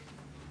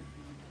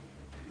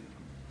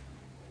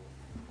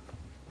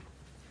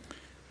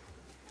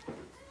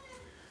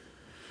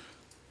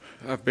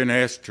I've been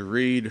asked to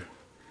read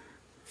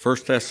 1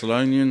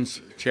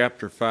 Thessalonians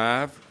chapter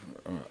 5,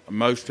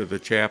 most of the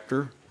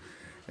chapter.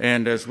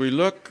 And as we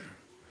look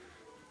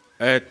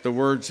at the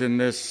words in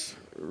this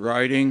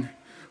writing,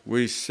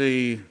 we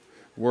see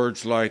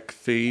words like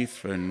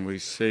thief, and we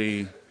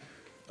see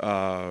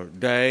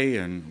day,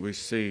 and we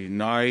see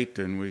night,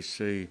 and we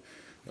see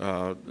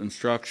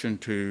instruction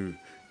to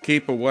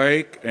keep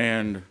awake.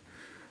 And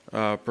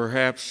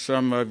perhaps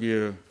some of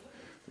you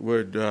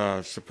would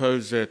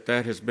suppose that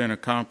has been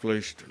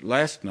accomplished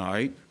last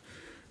night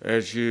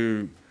as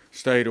you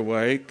stayed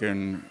awake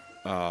and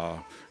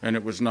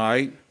it was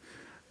night.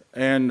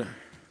 And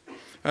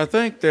I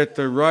think that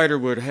the writer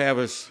would have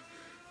us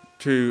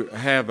to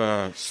have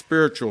a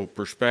spiritual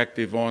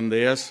perspective on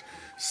this,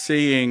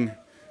 seeing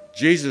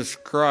Jesus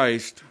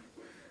Christ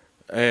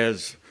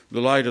as the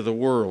light of the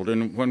world.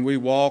 And when we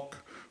walk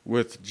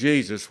with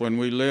Jesus, when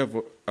we live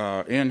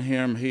in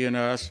Him, He and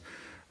us,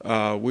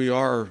 we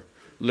are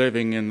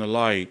living in the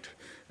light.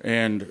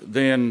 And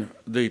then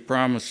the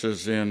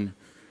promises in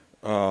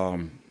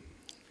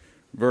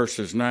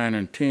verses 9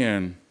 and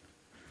 10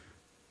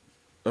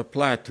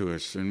 apply to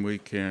us, and we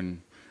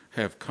can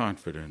have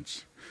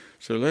confidence.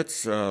 So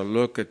let's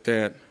look at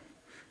that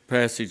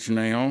passage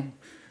now,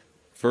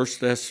 1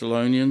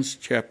 Thessalonians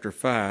chapter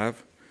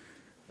 5,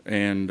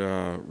 and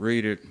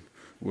read it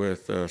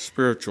with a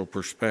spiritual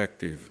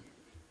perspective.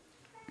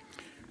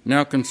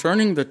 Now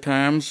concerning the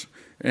times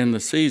and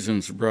the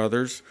seasons,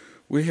 brothers,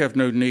 you have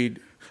no need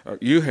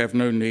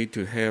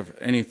to have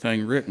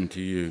anything written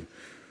to you,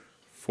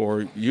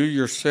 for you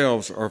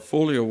yourselves are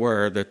fully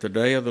aware that the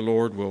day of the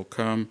Lord will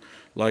come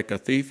like a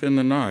thief in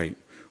the night.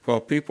 While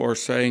people are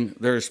saying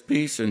there is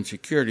peace and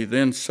security,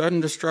 then sudden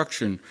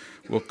destruction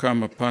will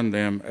come upon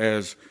them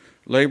as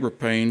labor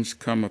pains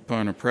come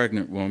upon a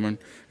pregnant woman,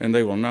 and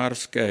they will not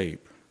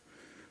escape.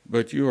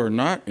 But you are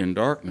not in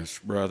darkness,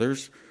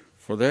 brothers,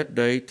 for that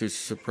day to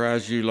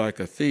surprise you like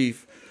a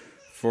thief,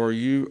 for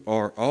you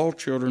are all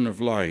children of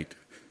light,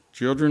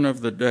 children of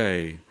the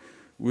day.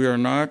 We are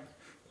not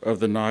of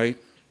the night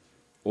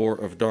or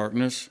of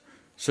darkness.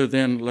 So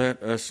then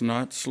let us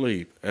not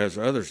sleep as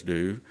others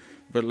do,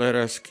 but let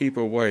us keep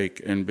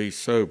awake and be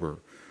sober.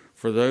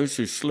 For those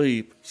who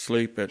sleep,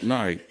 sleep at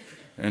night,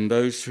 and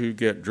those who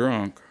get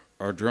drunk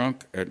are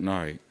drunk at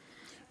night.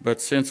 But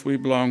since we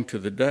belong to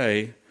the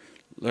day,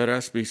 let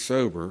us be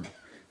sober,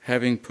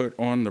 having put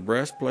on the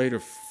breastplate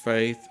of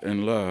faith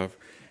and love,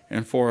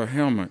 and for a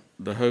helmet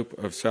the hope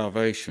of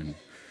salvation.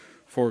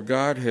 For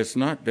God has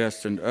not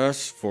destined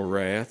us for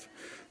wrath,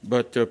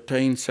 but to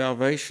obtain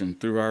salvation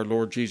through our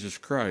Lord Jesus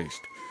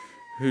Christ,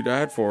 who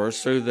died for us,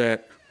 so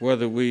that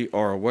whether we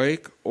are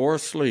awake or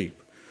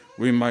asleep,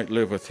 we might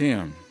live with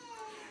Him.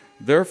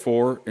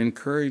 Therefore,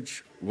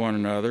 encourage one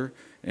another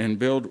and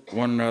build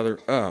one another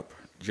up,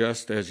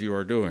 just as you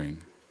are doing.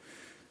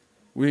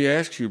 We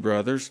ask you,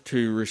 brothers,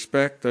 to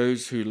respect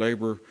those who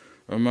labor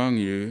among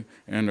you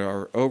and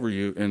are over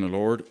you in the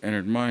Lord and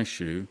admonish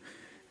you,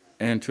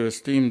 and to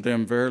esteem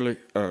them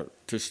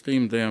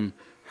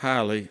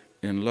highly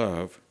in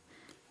love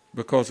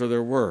because of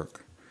their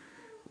work.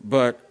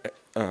 But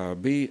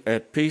be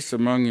at peace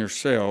among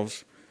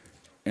yourselves,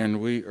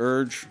 and we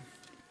urge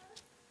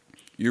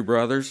you,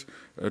 brothers,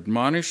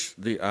 admonish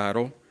the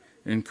idle,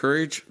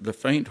 encourage the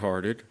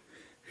faint-hearted,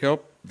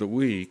 help the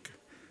weak,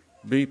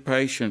 be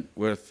patient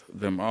with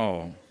them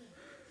all.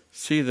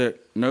 See that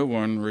no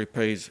one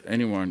repays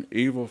anyone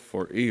evil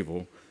for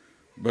evil,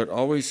 but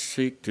always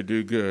seek to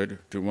do good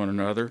to one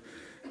another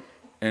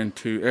and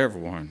to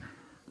everyone.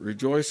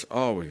 Rejoice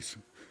always.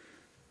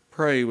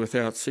 Pray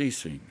without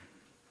ceasing.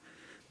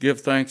 Give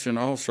thanks in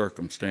all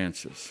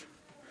circumstances,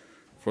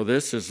 for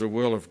this is the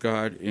will of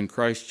God in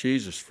Christ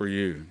Jesus for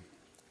you.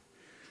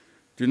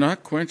 Do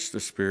not quench the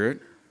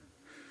Spirit.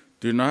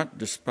 Do not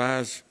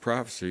despise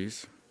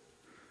prophecies,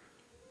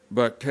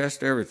 but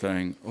test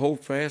everything.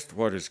 Hold fast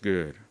what is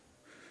good.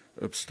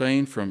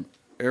 Abstain from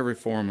every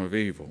form of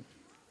evil.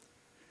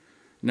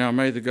 Now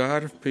may the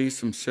God of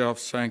peace Himself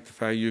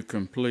sanctify you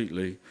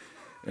completely,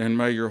 and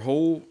may your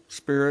whole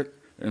spirit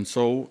and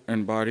soul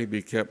and body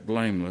be kept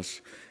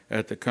blameless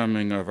at the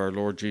coming of our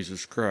Lord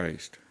Jesus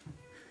Christ.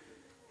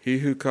 He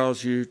who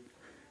calls you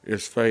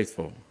is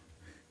faithful.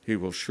 He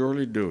will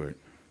surely do it.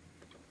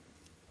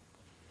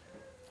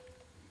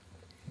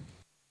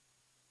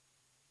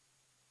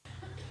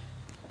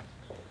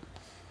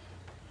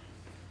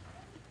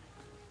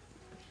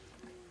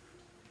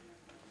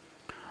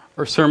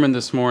 Our sermon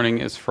this morning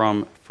is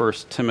from 1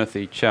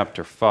 Timothy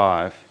chapter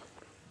 5.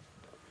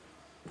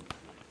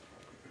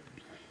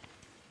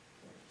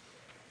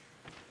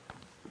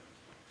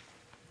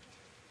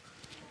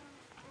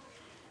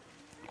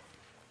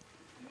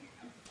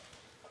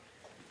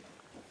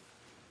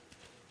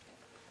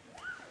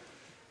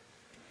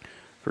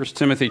 First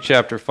Timothy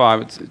chapter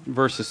 5, it's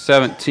verses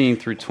 17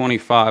 through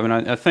 25, and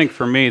I think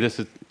for me this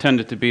has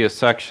tended to be a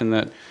section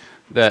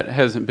that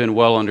hasn't been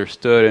well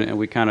understood, and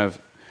we kind of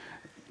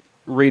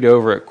read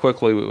over it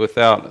quickly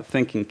without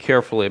thinking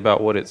carefully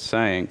about what it's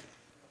saying.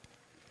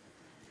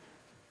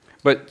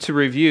 But to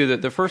review,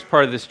 that the first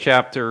part of this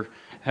chapter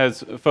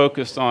has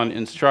focused on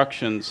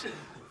instructions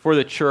for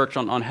the church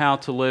on how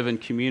to live in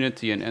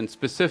community and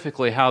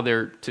specifically how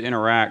they're to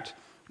interact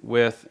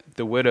with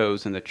the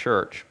widows in the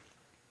church,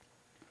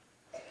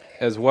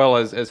 as well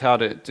as how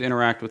to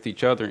interact with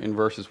each other in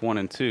verses 1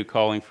 and 2,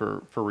 calling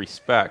for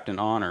respect and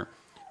honor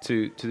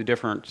to the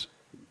different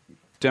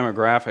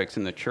demographics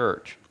in the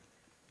church.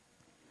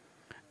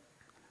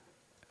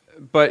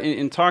 But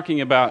in talking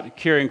about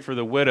caring for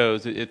the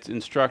widows, it's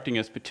instructing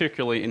us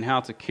particularly in how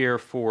to care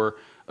for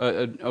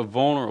a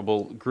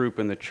vulnerable group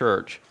in the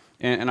church.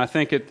 And I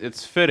think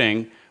it's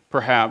fitting,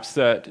 perhaps,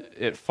 that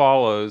it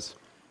follows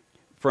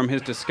from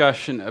his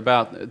discussion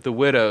about the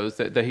widows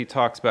that he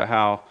talks about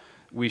how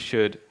we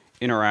should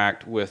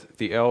interact with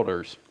the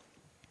elders.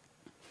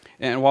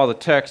 And while the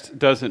text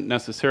doesn't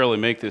necessarily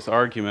make this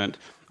argument,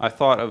 I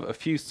thought of a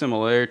few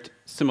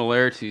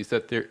similarities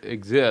that there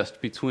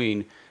exist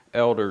between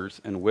elders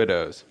and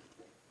widows.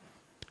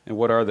 And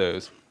what are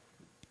those?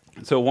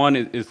 So one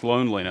is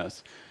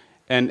loneliness.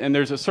 And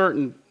there's a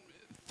certain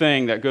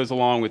thing that goes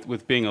along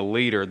with being a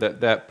leader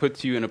that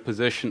puts you in a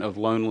position of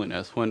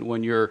loneliness.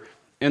 When you're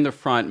in the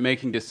front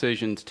making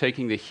decisions,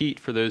 taking the heat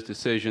for those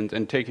decisions,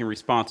 and taking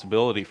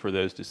responsibility for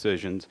those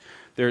decisions,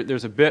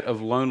 there's a bit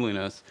of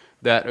loneliness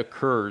that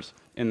occurs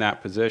in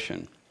that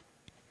position.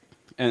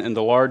 And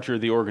the larger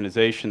the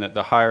organization,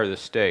 the higher the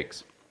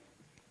stakes.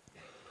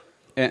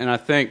 And I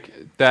think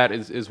that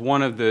is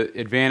one of the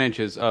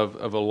advantages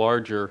of a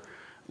larger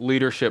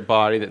leadership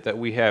body that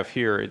we have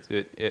here.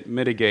 It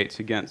mitigates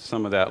against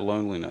some of that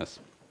loneliness.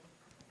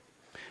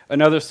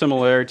 Another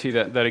similarity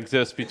that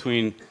exists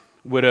between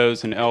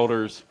widows and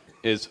elders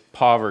is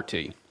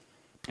poverty.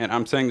 And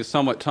I'm saying this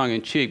somewhat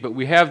tongue-in-cheek, but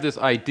we have this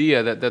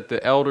idea that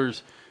the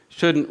elders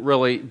shouldn't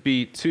really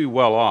be too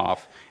well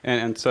off,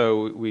 and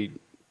so we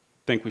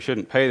think we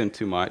shouldn't pay them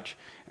too much.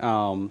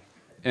 And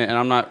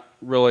I'm not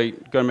really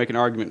going to make an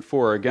argument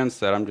for or against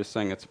that. I'm just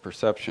saying it's a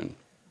perception.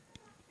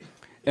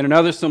 And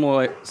another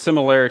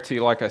similarity,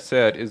 like I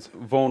said, is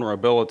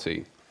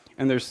vulnerability.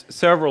 And there's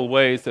several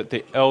ways that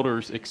the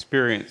elders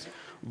experience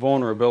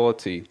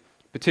vulnerability,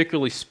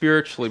 particularly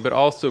spiritually, but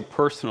also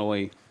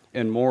personally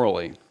and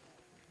morally.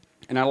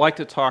 And I'd like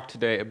to talk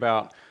today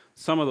about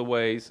some of the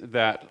ways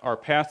that our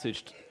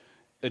passage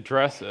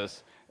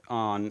addresses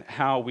on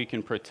how we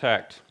can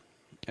protect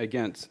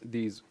against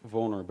these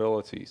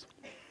vulnerabilities.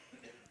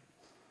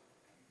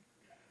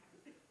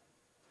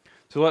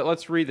 So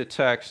let's read the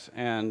text,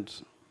 and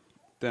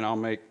then I'll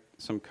make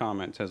some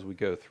comments as we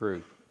go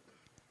through.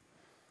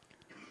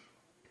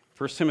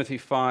 1 Timothy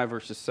 5,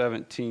 verses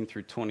 17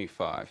 through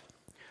 25.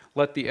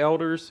 Let the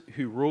elders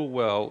who rule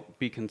well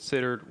be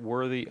considered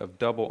worthy of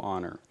double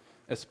honor,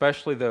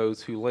 especially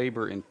those who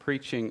labor in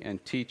preaching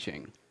and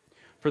teaching.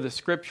 For the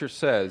Scripture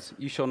says,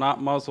 "You shall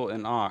not muzzle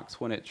an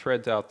ox when it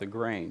treads out the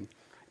grain,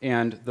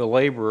 and the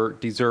laborer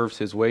deserves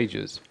his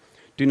wages.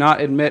 Do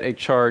not admit a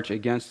charge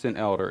against an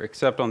elder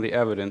except on the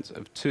evidence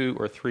of 2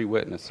 or 3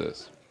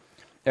 witnesses.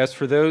 As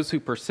for those who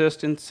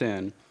persist in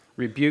sin,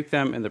 rebuke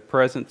them in the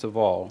presence of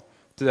all,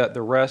 so that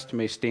the rest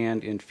may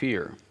stand in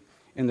fear.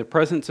 In the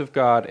presence of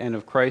God and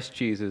of Christ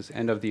Jesus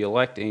and of the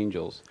elect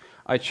angels,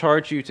 I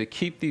charge you to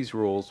keep these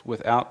rules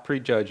without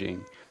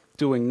prejudging,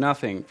 doing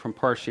nothing from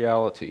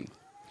partiality.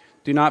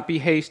 Do not be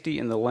hasty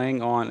in the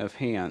laying on of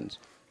hands,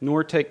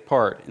 nor take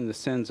part in the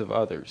sins of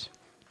others.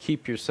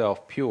 Keep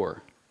yourself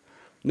pure.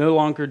 No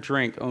longer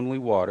drink only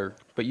water,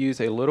 but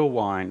use a little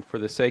wine for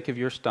the sake of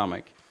your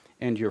stomach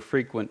and your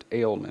frequent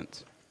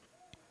ailments.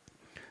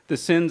 The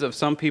sins of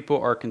some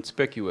people are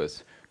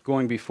conspicuous,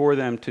 going before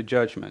them to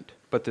judgment,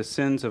 but the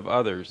sins of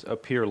others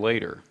appear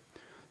later.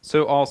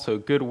 So also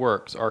good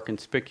works are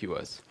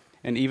conspicuous,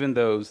 and even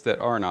those that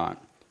are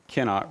not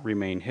cannot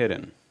remain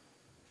hidden."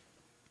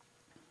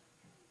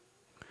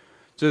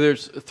 So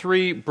there's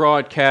 3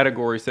 broad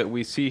categories that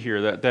we see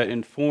here that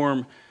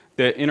inform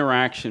the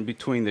interaction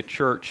between the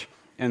church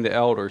and the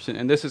elders.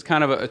 And this is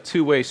kind of a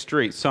two-way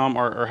street. Some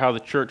are how the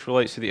church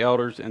relates to the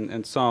elders,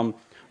 and some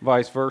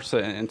vice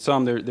versa, and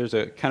some there's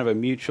a kind of a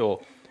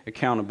mutual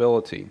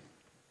accountability.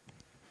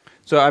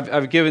 So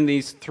I've given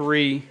these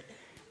 3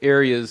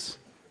 areas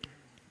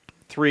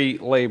 3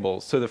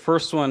 labels. So the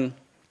first one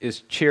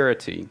is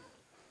charity,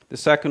 the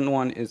second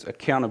one is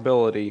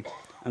accountability,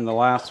 and the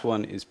last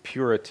one is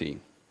purity.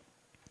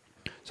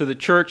 So the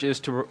church is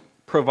to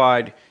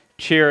provide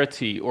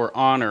charity or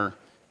honor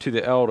to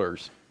the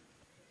elders,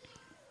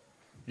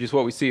 which is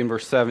what we see in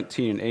verse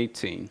 17 and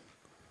 18.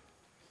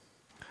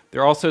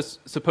 They're also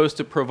supposed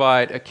to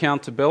provide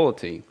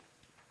accountability,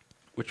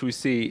 which we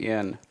see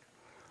in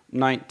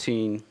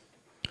 19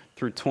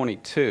 through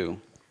 22.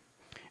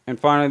 And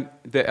finally,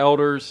 the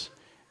elders'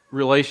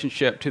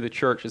 relationship to the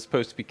church is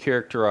supposed to be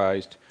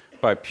characterized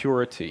by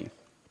purity.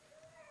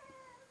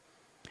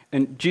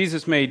 And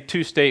Jesus made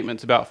 2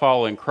 statements about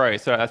following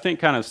Christ that I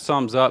think kind of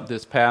sums up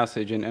this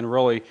passage and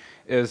really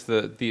is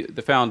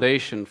the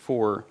foundation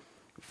for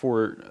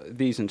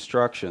these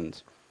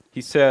instructions.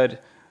 He said,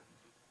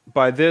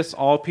 "By this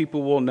all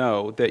people will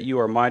know that you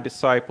are my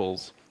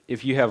disciples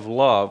if you have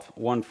love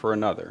one for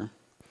another.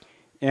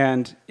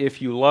 and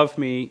if you love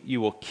me, you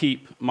will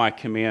keep my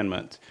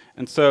commandments.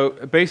 And so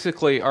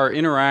basically our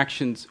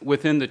interactions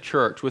within the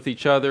church, with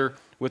each other,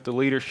 with the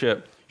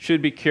leadership,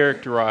 should be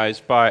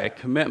characterized by a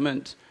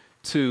commitment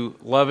to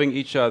loving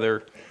each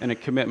other and a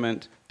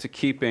commitment to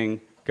keeping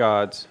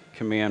God's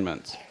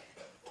commandments.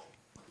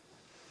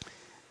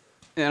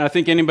 And I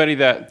think anybody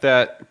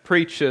that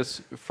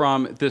preaches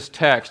from this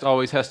text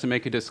always has to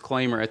make a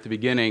disclaimer at the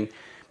beginning,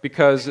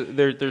 because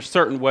there's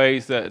certain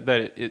ways that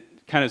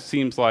it kind of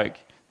seems like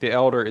the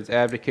elder is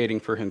advocating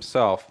for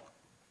himself.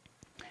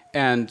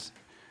 And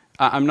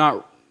I'm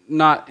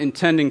not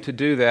intending to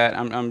do that.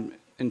 I'm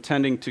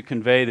intending to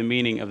convey the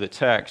meaning of the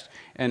text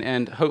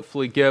and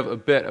hopefully give a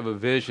bit of a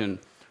vision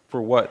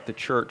for what the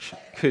church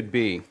could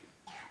be.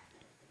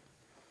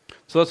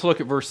 So let's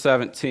look at verse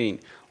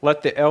 17.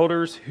 Let the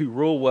elders who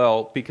rule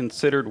well be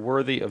considered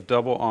worthy of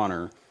double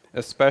honor,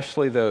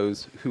 especially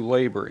those who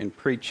labor in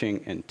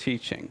preaching and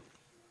teaching.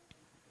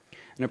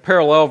 And a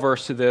parallel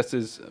verse to this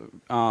is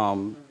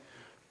 1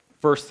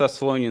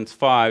 Thessalonians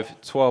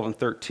 5:12 and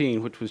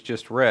 13, which was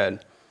just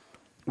read.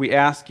 We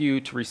ask you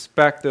to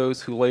respect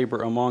those who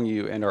labor among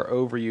you and are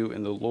over you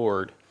in the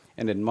Lord,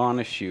 and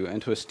admonish you,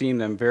 and to esteem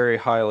them very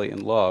highly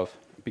in love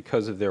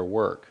because of their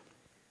work.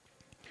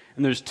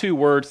 And there's two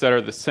words that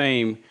are the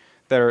same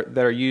that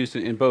are used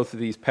in both of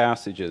these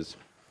passages.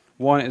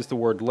 One is the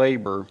word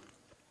labor,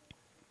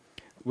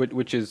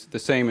 which is the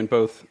same in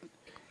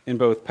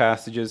both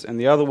passages, and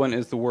the other one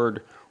is the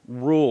word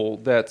rule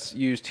that's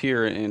used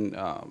here in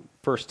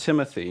 1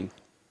 Timothy.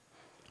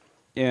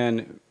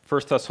 In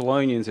 1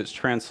 Thessalonians, it's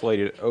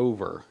translated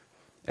over,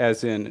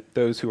 as in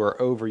those who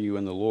are over you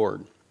in the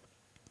Lord.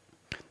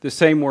 The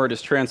same word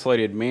is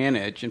translated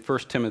manage in 1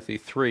 Timothy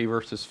 3,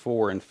 verses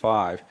 4 and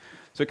 5.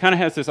 So it kind of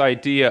has this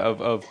idea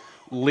of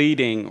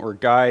leading or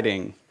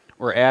guiding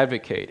or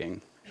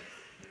advocating.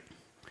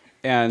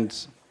 And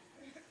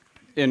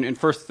in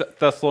 1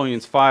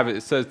 Thessalonians 5,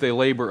 it says they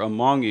labor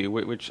among you,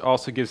 which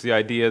also gives the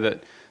idea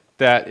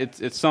that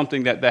it's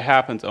something that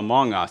happens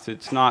among us.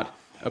 It's not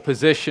a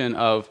position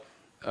of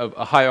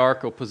a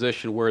hierarchical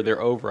position where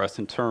they're over us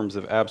in terms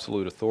of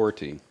absolute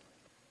authority.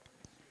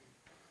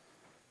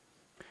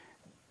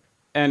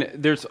 And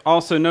there's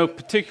also no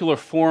particular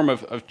form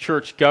of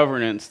church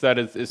governance that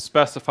is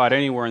specified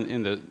anywhere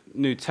in the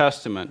New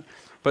Testament.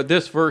 But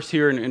this verse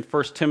here in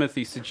 1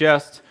 Timothy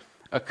suggests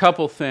a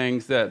couple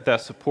things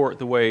that support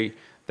the way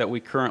that we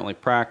currently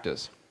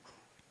practice.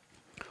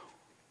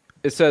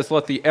 It says,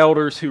 let the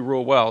elders who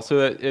rule well. So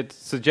that it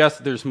suggests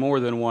that there's more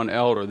than one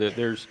elder, that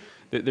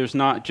there's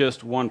not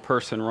just one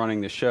person running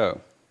the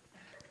show.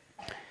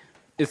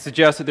 It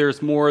suggests that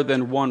there's more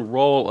than one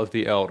role of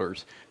the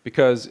elders,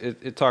 because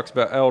it talks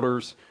about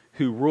elders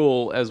who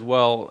rule as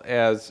well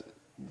as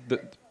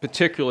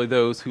particularly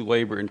those who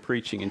labor in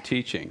preaching and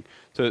teaching.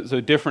 So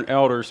different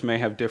elders may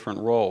have different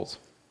roles.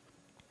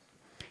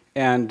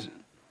 And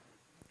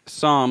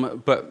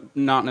some, but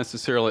not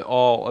necessarily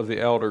all, of the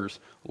elders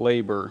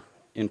labor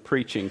in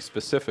preaching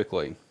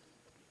specifically.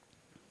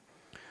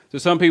 So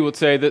some people would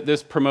say that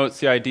this promotes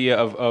the idea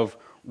of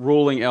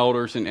ruling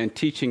elders and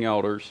teaching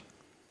elders,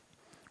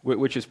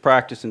 which is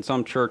practiced in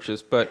some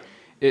churches, but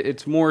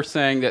it's more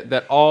saying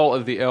that all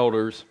of the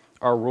elders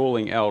are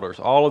ruling elders.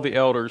 All of the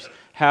elders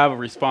have a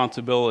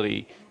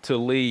responsibility to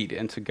lead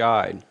and to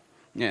guide,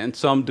 and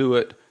some do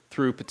it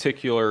through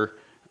particular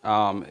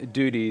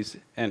duties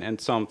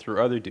and some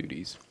through other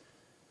duties.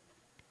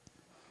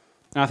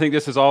 And I think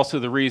this is also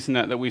the reason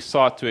that we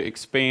sought to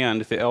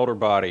expand the elder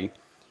body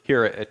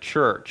here at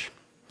church,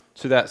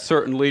 so that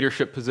certain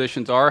leadership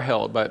positions are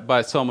held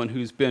by someone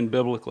who's been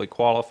biblically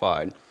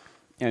qualified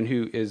and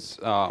who is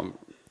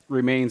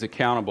remains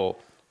accountable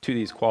to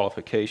these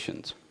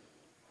qualifications.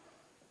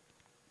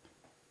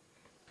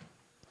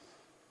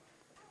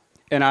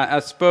 And I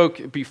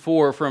spoke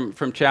before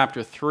from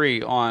chapter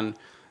 3 on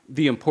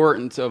the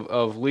importance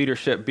of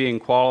leadership being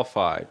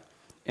qualified.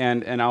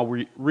 And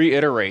I'll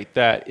reiterate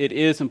that it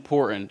is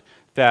important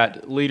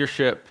that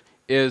leadership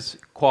is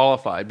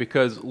qualified,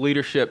 because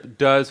leadership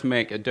does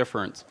make a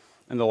difference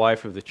in the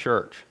life of the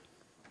church.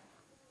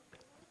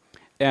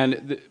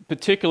 And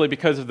particularly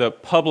because of the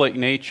public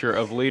nature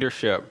of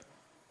leadership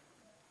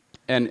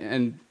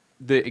and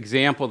the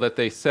example that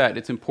they set,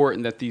 it's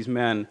important that these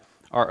men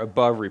are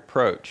above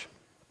reproach.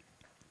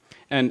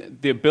 And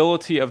the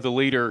ability of the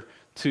leader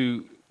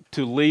to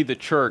lead the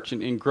church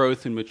in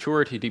growth and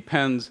maturity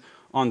depends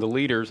on the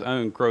leader's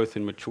own growth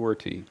and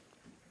maturity.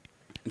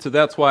 And so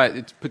that's why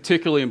it's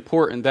particularly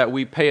important that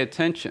we pay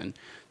attention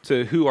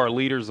to who our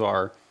leaders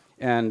are,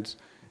 and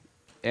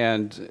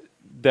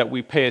that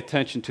we pay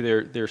attention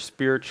to their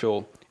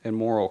spiritual and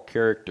moral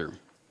character.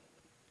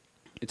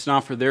 It's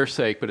not for their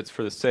sake, but it's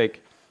for the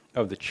sake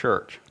of the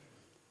church.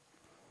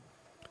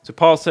 So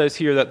Paul says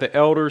here that the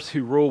elders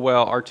who rule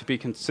well are to be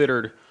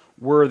considered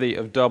worthy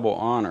of double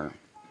honor.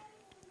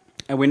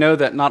 And we know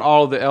that not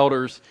all of the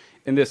elders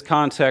in this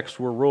context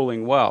were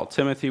ruling well.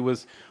 Timothy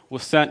was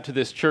sent to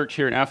this church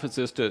here in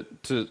Ephesus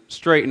to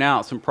straighten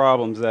out some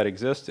problems that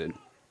existed.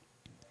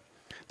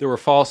 There were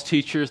false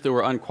teachers, there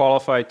were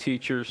unqualified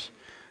teachers,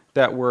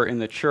 that were in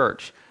the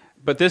church.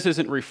 But this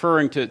isn't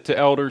referring to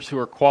elders who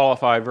are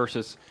qualified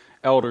versus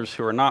elders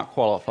who are not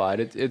qualified.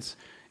 It's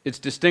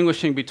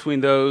distinguishing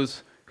between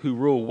those who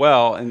rule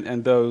well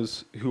and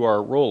those who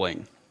are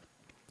ruling.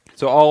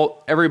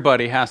 So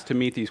everybody has to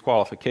meet these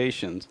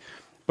qualifications,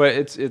 but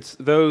it's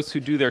those who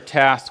do their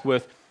task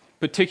with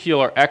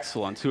particular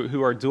excellence,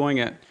 who are doing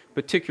it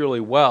particularly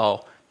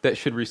well, that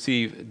should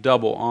receive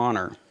double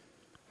honor.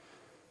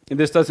 And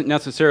this doesn't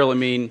necessarily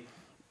mean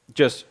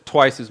just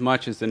twice as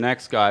much as the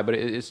next guy, but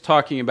it's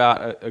talking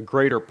about a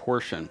greater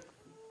portion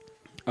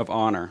of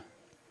honor.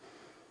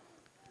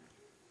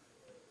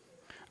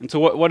 And so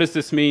what does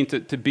this mean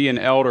to be an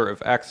elder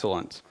of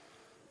excellence?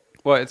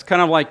 Well, it's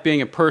kind of like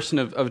being a person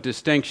of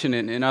distinction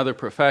in other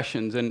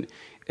professions. And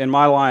in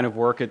my line of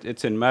work,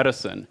 it's in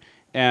medicine.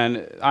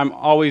 And I'm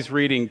always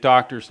reading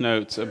doctor's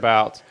notes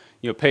about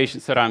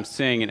patients that I'm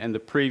seeing and the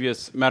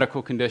previous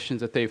medical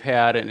conditions that they've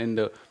had and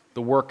the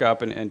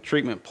workup and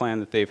treatment plan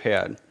that they've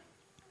had.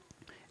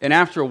 And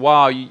after a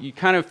while, you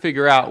kind of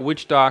figure out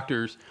which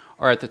doctors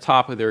are at the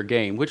top of their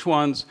game, which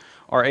ones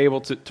are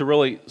able to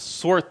really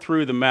sort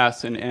through the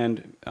mess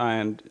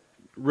and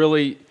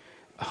really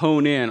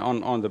hone in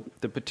on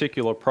the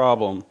particular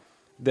problem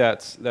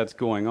that's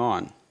going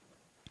on.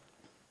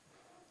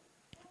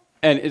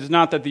 And it's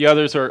not that the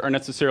others are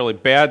necessarily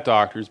bad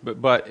doctors,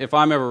 but if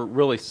I'm ever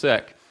really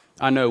sick,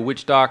 I know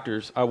which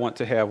doctors I want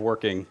to have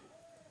working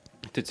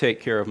to take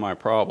care of my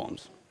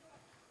problems.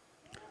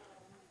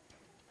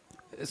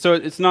 So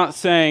it's not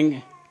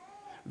saying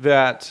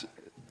that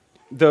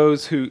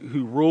those who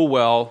rule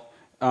well,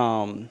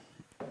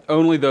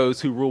 only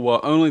those who rule well,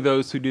 only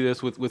those who do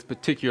this with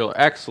particular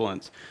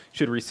excellence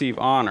should receive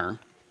honor.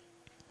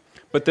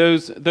 But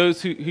those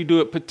who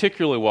do it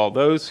particularly well,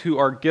 those who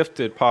are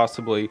gifted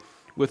possibly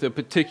with a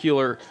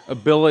particular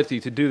ability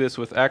to do this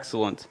with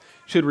excellence,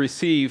 should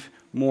receive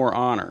more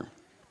honor.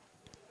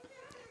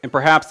 And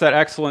perhaps that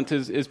excellence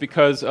is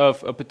because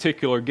of a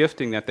particular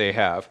gifting that they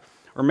have.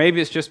 Or maybe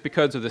it's just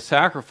because of the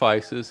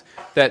sacrifices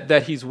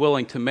that he's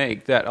willing to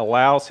make that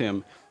allows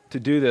him to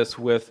do this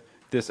with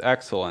this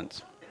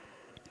excellence.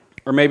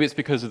 Or maybe it's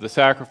because of the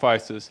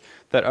sacrifices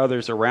that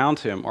others around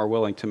him are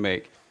willing to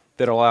make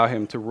that allow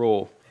him to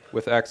rule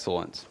with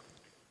excellence.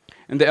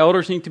 And the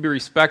elders need to be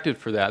respected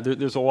for that.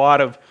 There's a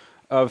lot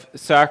of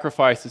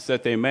sacrifices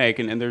that they make,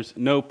 and there's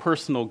no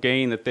personal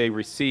gain that they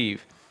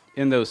receive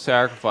in those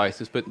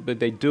sacrifices, but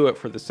they do it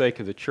for the sake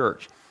of the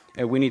church,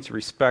 and we need to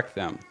respect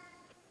them.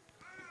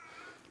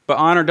 But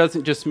honor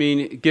doesn't just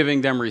mean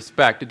giving them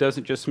respect. It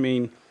doesn't just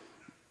mean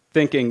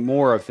thinking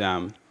more of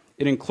them.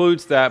 It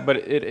includes that, but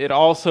it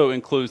also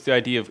includes the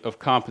idea of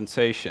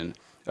compensation,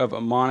 of a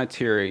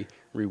monetary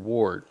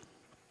reward.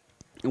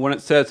 And when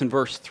it says in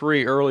verse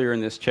 3 earlier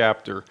in this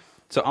chapter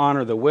to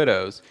honor the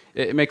widows,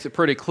 it makes it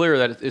pretty clear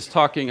that it's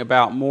talking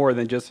about more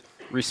than just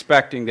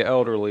respecting the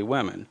elderly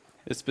women.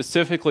 It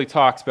specifically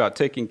talks about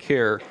taking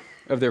care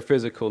of their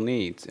physical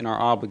needs and our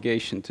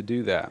obligation to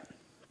do that.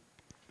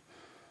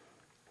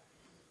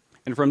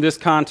 And from this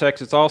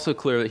context, it's also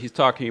clear that he's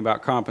talking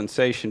about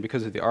compensation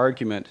because of the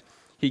argument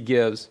he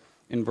gives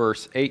in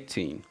verse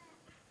 18.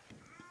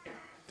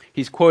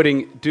 He's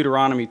quoting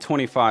Deuteronomy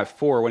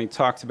 25:4 when he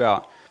talks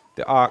about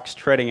the ox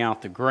treading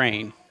out the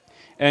grain.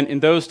 And in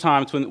those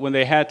times when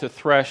they had to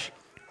thresh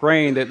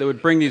grain, they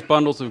would bring these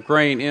bundles of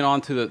grain in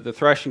onto the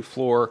threshing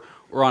floor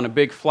or on a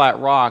big flat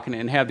rock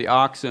and have the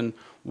oxen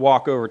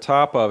walk over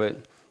top of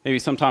it, maybe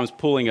sometimes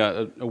pulling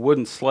a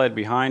wooden sled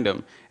behind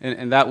them,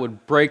 and that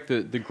would break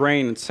the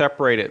grain and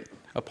separate it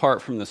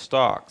apart from the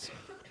stalks.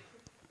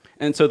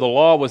 And so the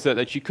law was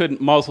that you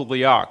couldn't muzzle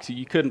the ox.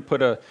 You couldn't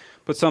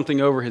put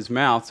something over his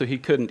mouth so he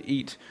couldn't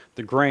eat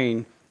the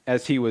grain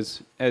as he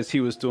was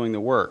doing the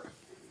work.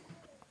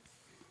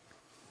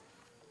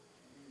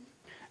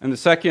 And the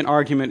second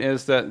argument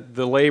is that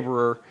the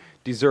laborer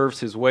deserves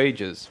his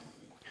wages.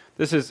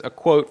 This is a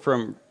quote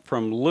from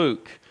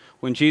Luke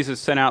when Jesus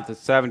sent out the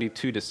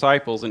 72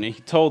 disciples, and he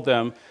told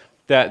them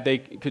that they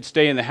could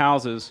stay in the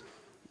houses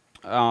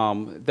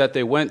that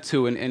they went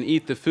to and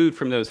eat the food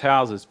from those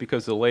houses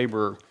because the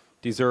laborer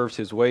deserves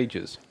his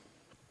wages.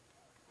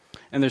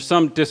 And there's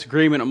some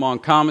disagreement among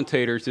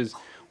commentators is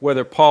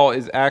whether Paul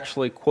is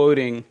actually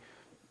quoting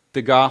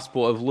the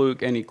Gospel of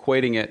Luke and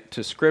equating it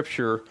to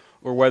Scripture,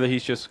 or whether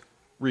he's just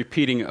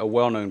repeating a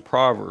well-known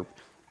proverb.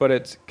 But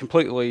it's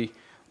completely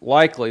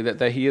likely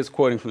that he is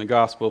quoting from the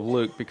Gospel of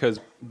Luke, because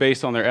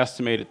based on their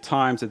estimated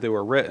times that they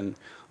were written,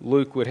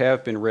 Luke would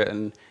have been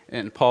written,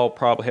 and Paul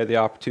probably had the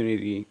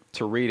opportunity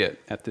to read it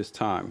at this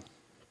time.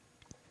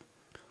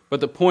 But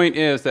the point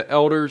is that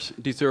elders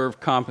deserve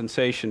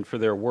compensation for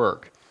their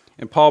work.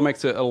 And Paul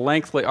makes a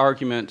lengthy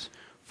argument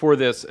for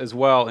this as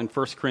well in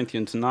 1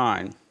 Corinthians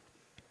 9.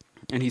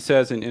 And he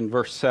says in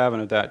verse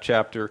 7 of that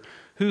chapter,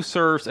 "Who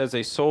serves as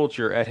a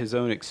soldier at his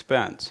own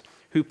expense?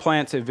 Who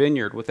plants a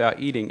vineyard without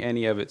eating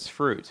any of its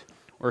fruit?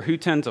 Or who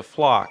tends a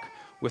flock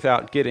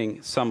without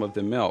getting some of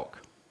the milk?"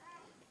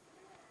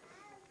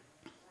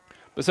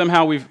 But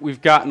somehow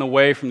we've gotten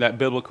away from that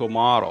biblical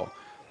model.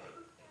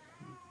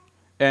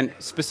 And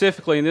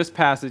specifically in this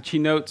passage, he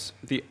notes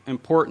the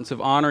importance of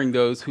honoring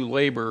those who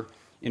labor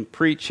in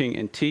preaching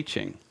and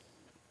teaching.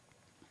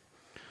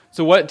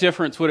 So what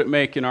difference would it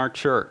make in our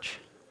church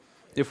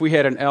if we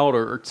had an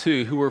elder or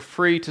two who were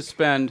free to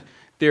spend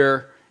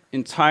their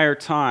entire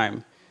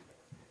time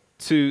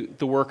to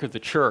the work of the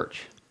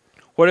church?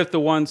 What if the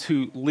ones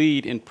who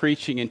lead in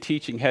preaching and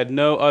teaching had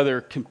no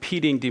other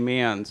competing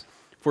demands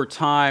for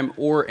time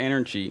or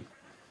energy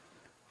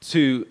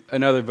to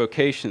another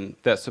vocation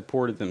that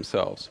supported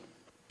themselves?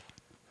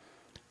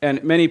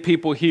 And many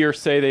people here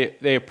say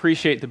they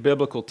appreciate the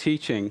biblical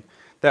teaching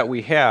that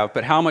we have,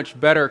 but how much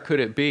better could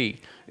it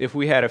be if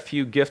we had a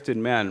few gifted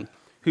men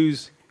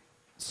whose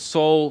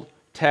sole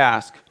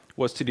task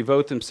was to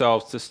devote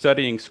themselves to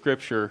studying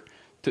Scripture,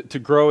 to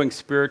growing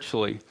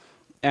spiritually,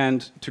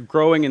 and to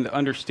growing in the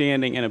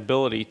understanding and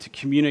ability to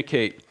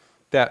communicate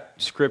that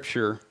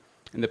Scripture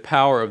and the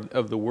power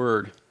of the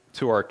Word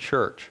to our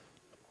church?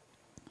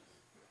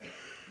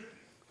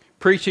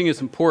 Preaching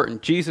is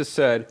important. Jesus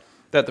said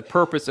that the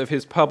purpose of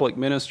his public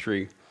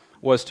ministry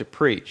was to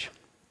preach.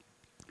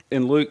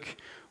 In Luke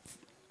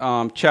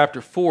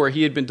chapter 4,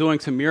 he had been doing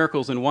some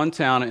miracles in one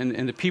town,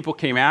 and the people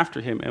came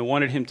after him and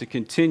wanted him to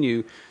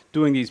continue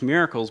doing these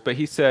miracles. But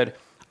he said,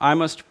 I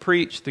must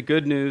preach the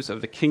good news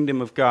of the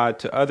kingdom of God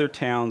to other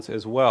towns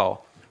as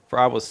well, for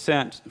I was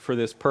sent for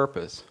this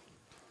purpose.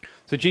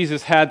 So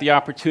Jesus had the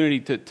opportunity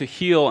to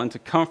heal and to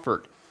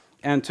comfort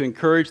and to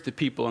encourage the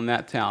people in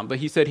that town. But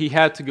he said he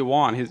had to go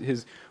on.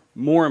 His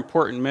more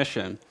important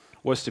mission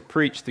was to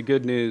preach the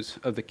good news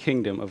of the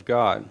kingdom of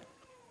God.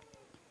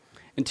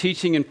 And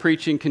teaching and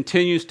preaching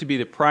continues to be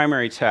the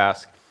primary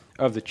task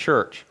of the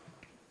church,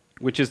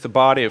 which is the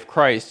body of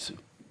Christ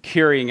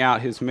carrying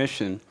out his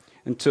mission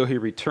until he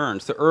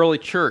returns. The early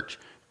church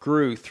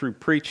grew through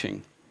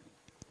preaching.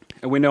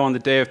 And we know on the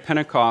day of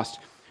Pentecost,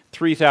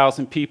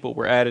 3,000 people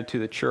were added to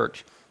the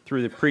church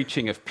through the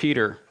preaching of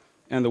Peter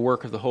and the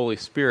work of the Holy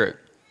Spirit.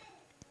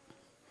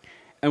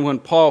 And when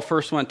Paul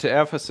first went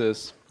to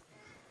Ephesus,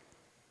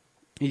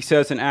 he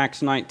says in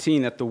Acts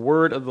 19 that the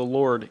word of the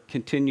Lord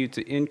continued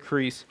to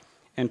increase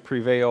and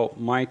prevail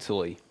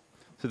mightily.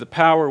 So the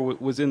power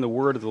was in the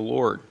word of the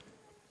Lord.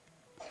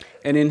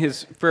 And in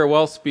his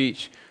farewell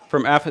speech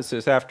from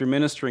Ephesus, after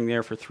ministering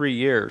there for 3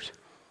 years,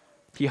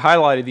 he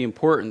highlighted the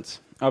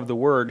importance of the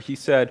word. He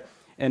said,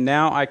 and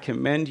now I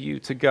commend you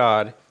to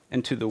God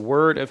and to the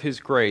word of his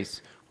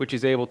grace, which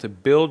is able to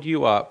build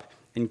you up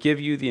and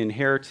give you the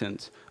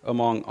inheritance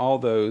among all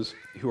those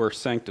who are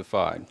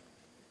sanctified.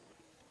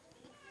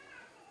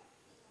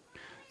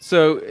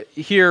 So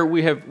here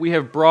we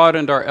have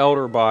broadened our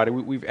elder body.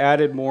 We've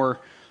added more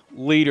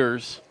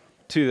leaders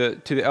to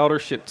the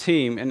eldership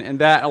team, and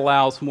that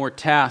allows more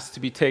tasks to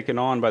be taken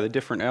on by the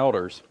different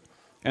elders.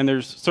 And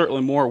there's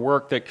certainly more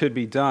work that could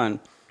be done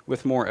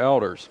with more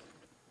elders.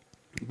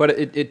 But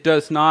it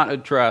does not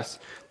address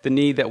the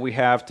need that we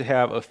have to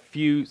have a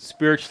few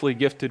spiritually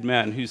gifted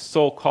men whose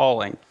sole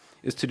calling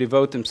is to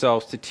devote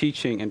themselves to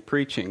teaching and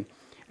preaching,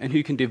 and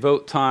who can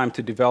devote time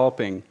to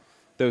developing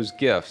those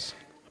gifts.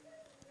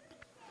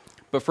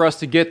 But for us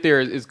to get there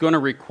is going to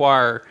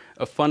require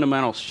a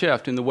fundamental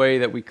shift in the way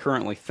that we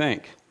currently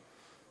think.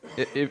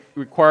 It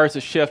requires a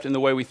shift in the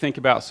way we think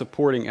about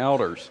supporting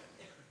elders.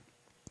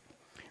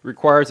 It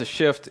requires a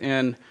shift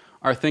in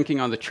our thinking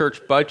on the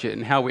church budget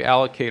and how we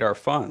allocate our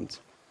funds.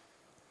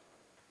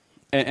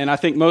 And I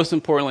think most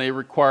importantly, it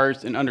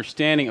requires an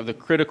understanding of the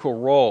critical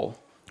role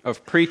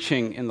of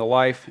preaching in the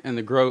life and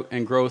the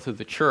growth of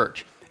the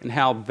church, and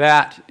how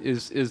that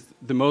is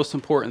the most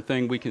important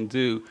thing we can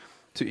do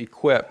to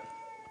equip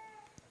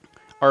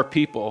our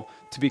people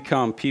to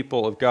become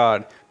people of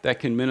God that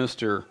can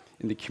minister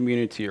in the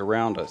community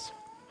around us.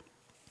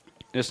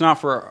 And it's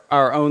not for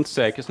our own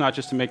sake, it's not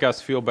just to make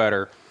us feel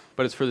better,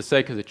 but it's for the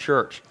sake of the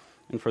church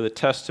and for the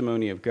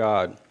testimony of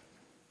God.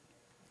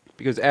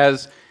 Because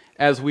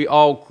as we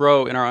all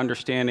grow in our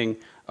understanding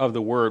of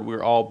the Word,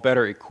 we're all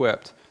better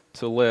equipped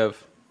to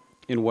live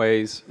in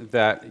ways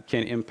that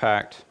can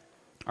impact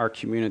our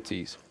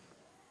communities.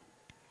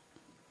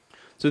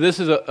 So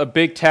this is a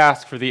big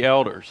task for the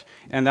elders,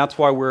 and that's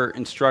why we're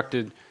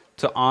instructed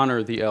to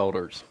honor the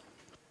elders.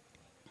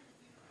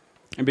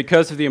 And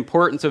because of the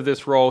importance of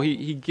this role,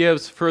 he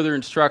gives further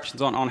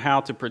instructions on how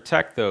to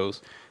protect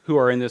those who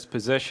are in this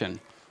position.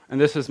 And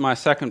this is my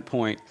second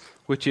point,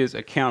 which is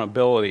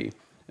accountability,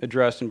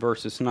 addressed in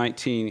verses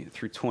 19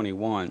 through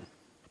 21.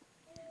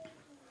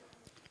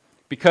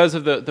 Because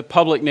of the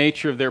public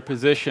nature of their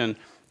position,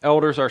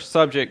 elders are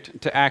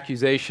subject to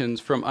accusations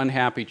from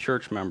unhappy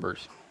church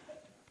members.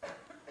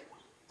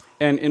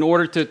 And in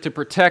order to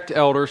protect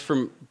elders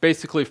from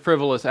basically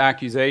frivolous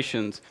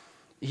accusations,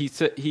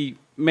 he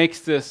makes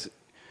this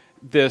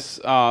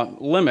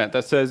limit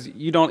that says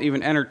you don't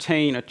even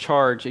entertain a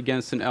charge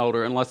against an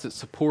elder unless it's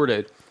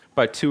supported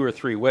by 2 or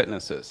 3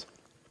 witnesses.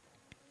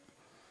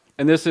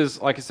 And this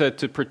is, like I said,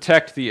 to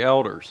protect the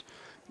elders.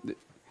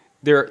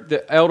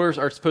 The elders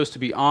are supposed to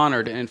be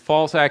honored, and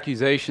false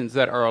accusations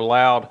that are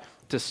allowed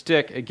to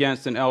stick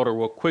against an elder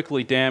will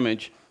quickly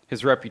damage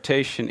his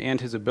reputation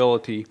and his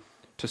ability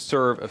to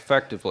serve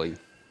effectively.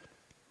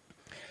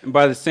 And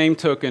by the same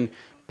token,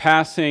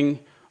 passing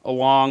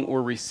along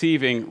or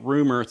receiving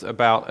rumors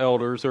about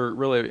elders, or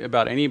really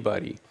about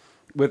anybody,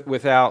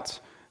 without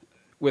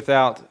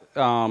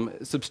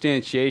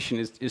substantiation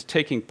is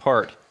taking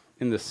part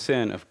in the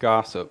sin of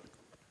gossip.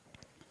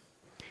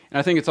 And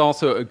I think it's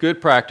also a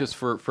good practice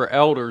for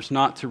elders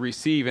not to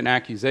receive an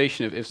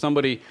accusation. If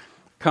somebody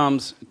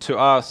comes to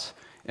us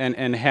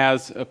and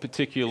has a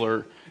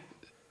particular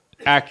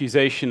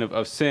accusation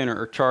of sin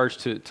or charge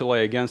to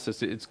lay against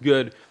us, it's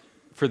good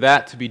for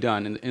that to be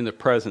done in the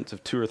presence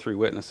of 2 or 3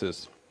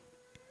 witnesses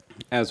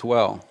as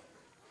well.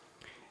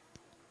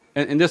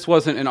 And this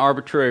wasn't an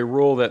arbitrary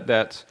rule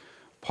that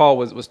Paul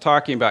was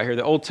talking about here.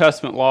 The Old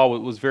Testament law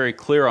was very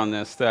clear on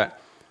this, that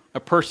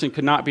a person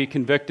could not be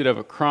convicted of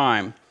a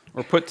crime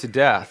or put to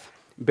death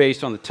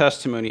based on the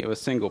testimony of a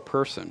single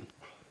person.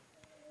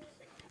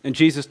 And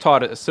Jesus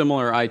taught a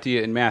similar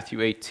idea in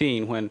Matthew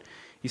 18 when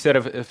he said,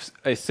 if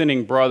a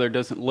sinning brother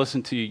doesn't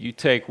listen to you, you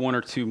take 1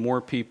 or 2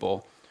 more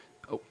people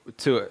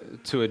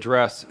to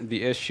address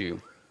the issue.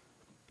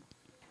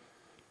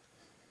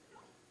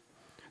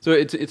 So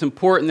it's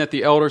important that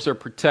the elders are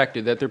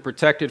protected, that they're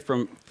protected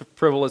from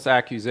frivolous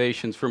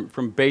accusations,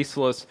 from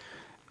baseless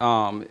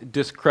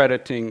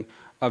discrediting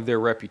of their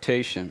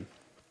reputation.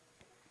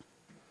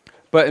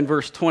 But in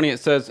verse 20 it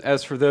says,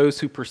 as for those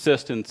who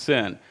persist in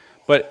sin.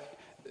 But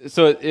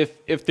so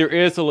if there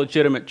is a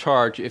legitimate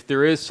charge, if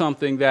there is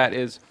something that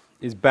is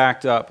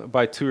backed up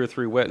by 2 or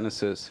 3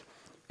 witnesses,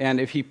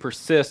 and if he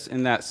persists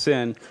in that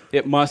sin,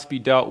 it must be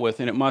dealt with,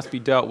 and it must be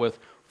dealt with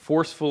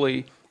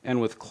forcefully and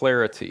with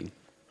clarity.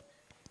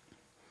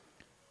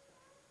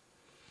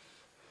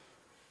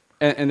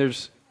 And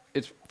it's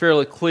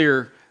fairly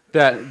clear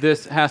that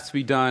this has to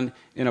be done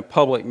in a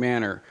public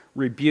manner.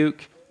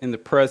 Rebuke in the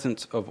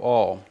presence of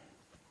all.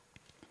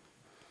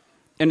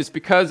 And it's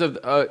because of,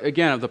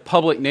 again, of the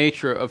public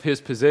nature of his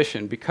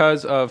position,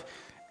 because of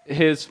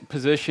his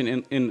position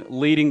in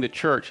leading the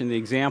church and the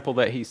example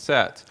that he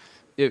sets.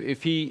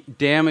 If he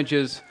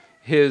damages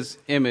his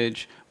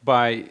image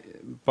by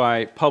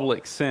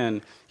public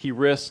sin, he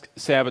risks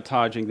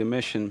sabotaging the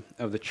mission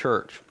of the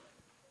church.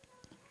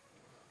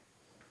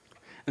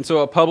 And so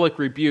a public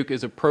rebuke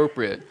is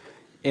appropriate,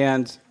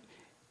 and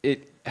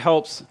it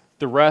helps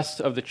the rest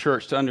of the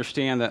church to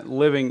understand that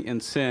living in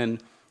sin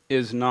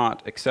is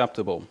not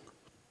acceptable.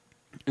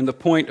 And the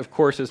point, of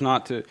course, is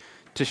not to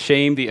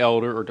shame the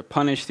elder or to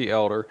punish the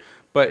elder,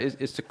 but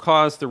is to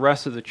cause the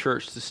rest of the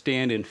church to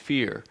stand in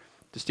fear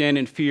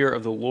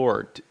of the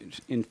Lord,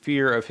 in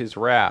fear of his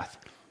wrath,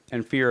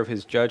 and fear of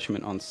his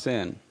judgment on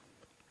sin.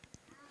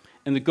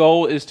 And the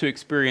goal is to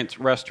experience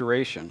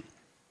restoration,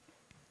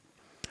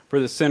 for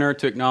the sinner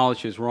to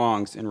acknowledge his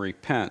wrongs and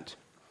repent.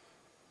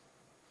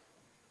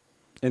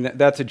 And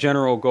that's a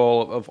general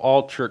goal of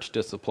all church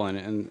discipline.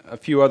 And a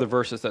few other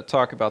verses that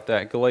talk about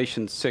that.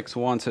 Galatians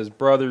 6:1 says,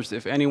 brothers,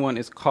 if anyone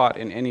is caught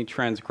in any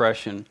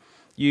transgression,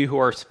 you who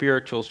are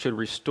spiritual should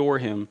restore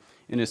him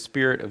in a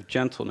spirit of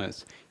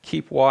gentleness.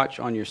 Keep watch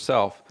on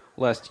yourself,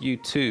 lest you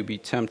too be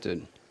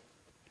tempted.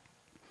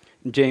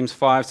 And James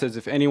 5 says,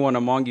 if anyone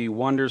among you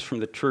wanders from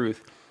the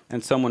truth,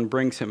 and someone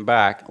brings him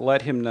back,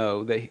 let him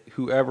know that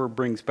whoever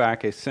brings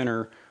back a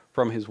sinner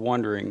from his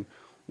wandering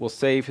will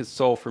save his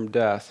soul from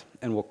death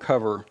and will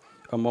cover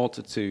a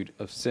multitude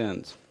of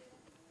sins.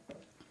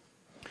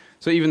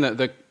 So even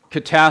the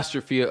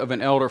catastrophe of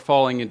an elder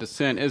falling into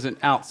sin isn't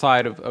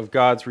outside of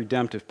God's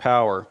redemptive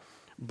power,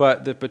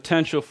 but the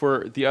potential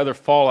for the other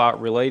fallout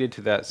related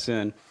to that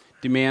sin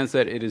demands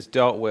that it is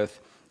dealt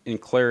with in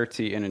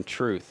clarity and in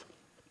truth.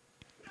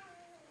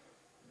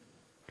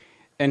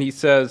 And he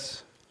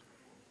says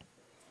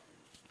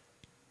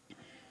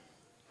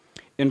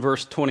in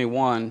verse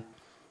 21,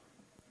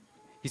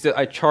 he said,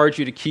 I charge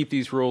you to keep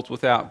these rules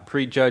without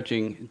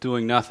prejudging,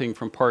 doing nothing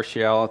from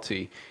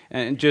partiality.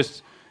 And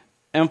just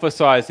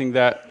emphasizing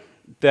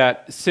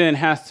that sin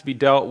has to be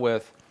dealt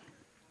with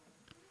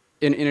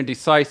in a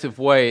decisive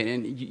way.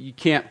 And you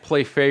can't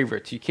play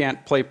favorites. You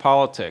can't play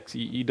politics.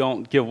 You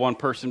don't give one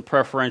person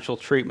preferential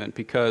treatment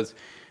because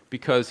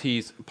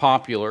he's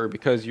popular,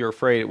 because you're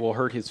afraid it will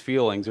hurt his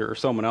feelings or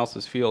someone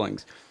else's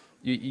feelings.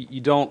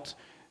 You don't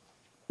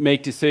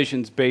make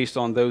decisions based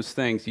on those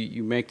things.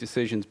 You make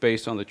decisions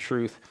based on the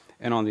truth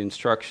and on the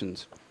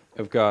instructions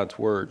of God's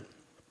Word.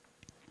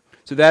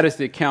 So that is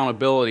the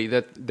accountability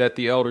that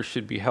the elders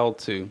should be held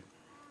to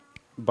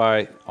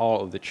by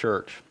all of the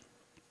church.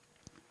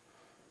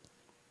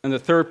 And the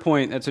third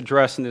point that's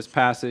addressed in this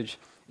passage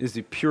is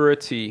the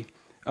purity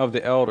of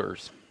the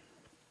elders,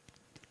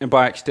 and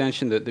by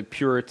extension, the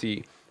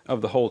purity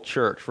of the whole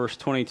church. Verse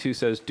 22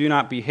 says, do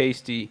not be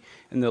hasty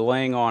in the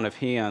laying on of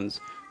hands,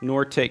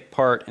 nor take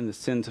part in the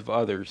sins of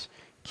others.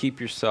 Keep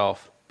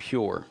yourself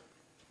pure.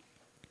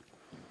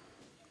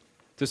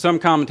 So some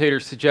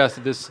commentators suggest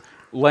that this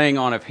laying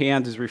on of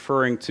hands is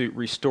referring to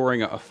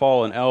restoring a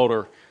fallen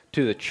elder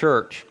to the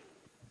church,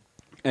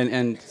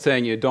 and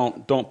saying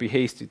don't be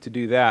hasty to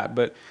do that.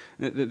 But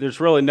there's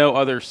really no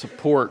other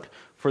support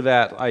for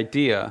that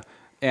idea.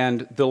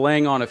 And the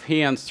laying on of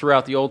hands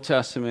throughout the Old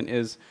Testament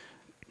is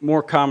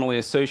more commonly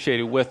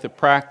associated with the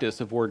practice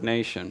of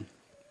ordination,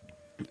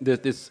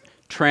 this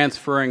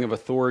transferring of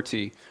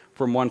authority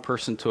from one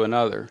person to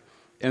another.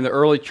 In the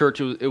early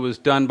church, it was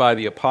done by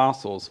the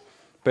apostles,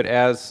 but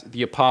as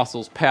the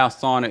apostles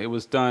passed on, it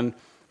was done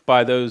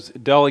by those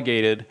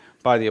delegated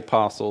by the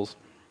apostles,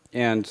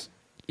 and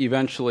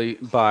eventually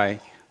by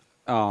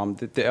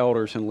the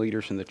elders and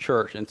leaders in the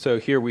church. And so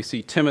here we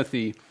see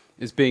Timothy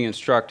is being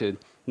instructed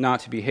not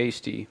to be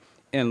hasty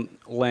in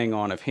laying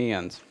on of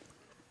hands.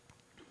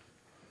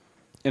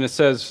 And it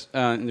says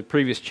in the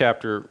previous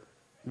chapter,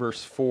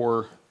 verse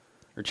 4,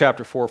 or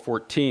chapter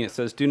 4:14, it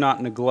says, "Do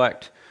not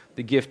neglect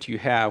the gift you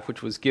have,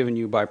 which was given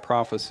you by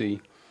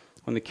prophecy,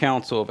 when the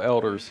council of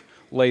elders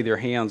lay their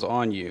hands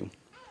on you."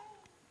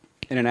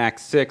 And in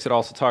Acts 6, it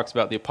also talks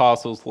about the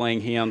apostles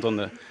laying hands on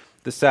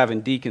the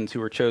 7 deacons who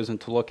were chosen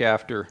to look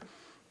after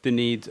the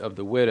needs of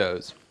the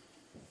widows.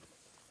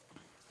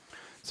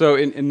 So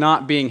in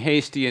not being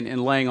hasty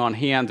and laying on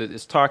hands,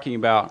 it's talking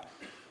about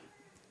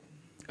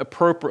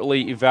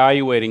appropriately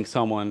evaluating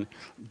someone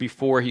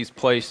before he's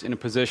placed in a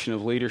position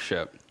of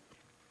leadership.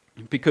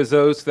 Because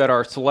those that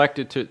are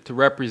selected to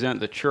represent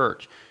the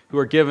church, who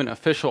are given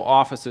official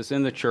offices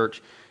in the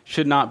church,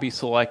 should not be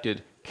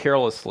selected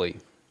carelessly.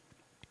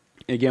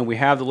 Again, we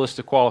have the list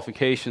of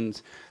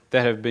qualifications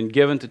that have been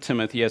given to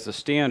Timothy as a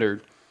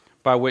standard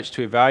by which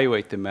to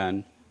evaluate the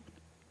men.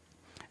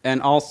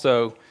 And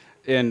also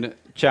in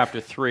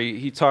chapter 3,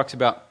 he talks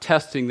about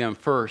testing them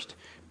first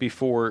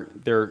before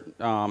they're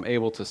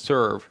able to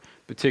serve,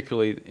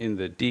 particularly in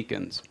the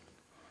deacons.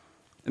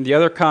 And the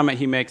other comment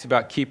he makes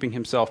about keeping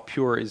himself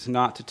pure is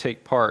not to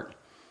take part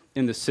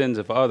in the sins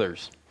of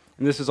others.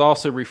 And this is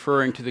also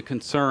referring to the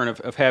concern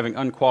of having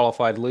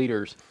unqualified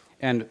leaders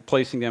and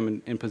placing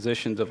them in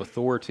positions of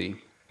authority.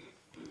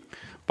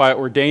 By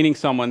ordaining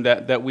someone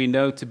that we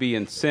know to be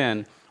in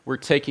sin, we're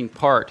taking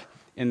part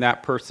in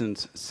that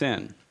person's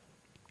sin.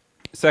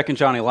 2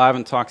 John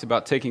 11 talks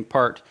about taking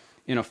part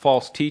in a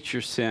false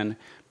teacher's sin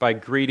by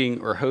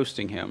greeting or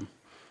hosting him.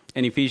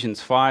 And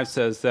Ephesians 5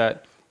 says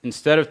that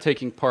instead of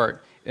taking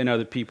part in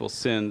other people's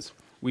sins,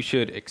 we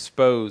should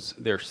expose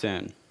their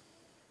sin.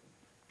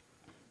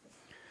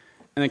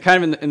 And then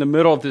kind of in the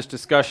middle of this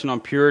discussion on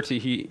purity,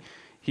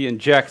 he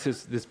injects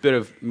this bit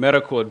of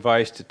medical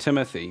advice to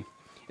Timothy.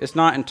 It's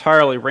not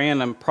entirely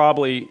random,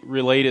 probably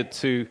related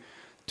to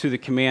the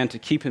command to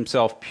keep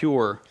himself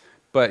pure,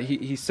 but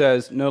he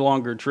says, no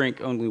longer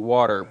drink only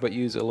water, but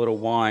use a little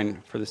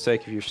wine for the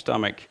sake of your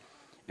stomach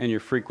and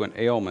your frequent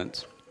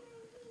ailments.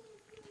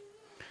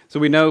 So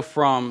we know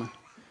from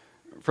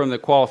the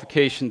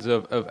qualifications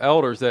of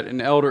elders that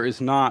an elder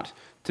is not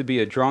to be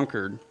a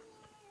drunkard.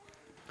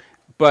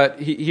 But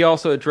he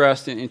also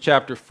addressed in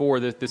chapter 4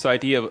 this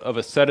idea of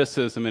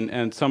asceticism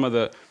and some of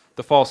the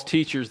false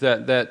teachers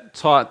that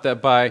taught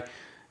that by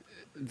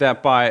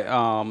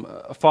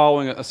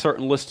following a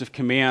certain list of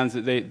commands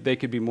that they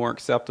could be more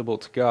acceptable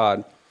to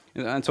God.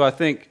 And so I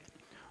think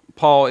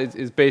Paul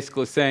is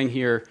basically saying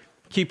here,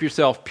 keep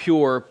yourself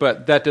pure,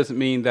 but that doesn't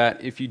mean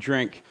that if you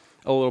drink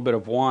a little bit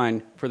of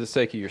wine for the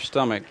sake of your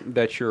stomach,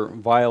 that you're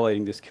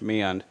violating this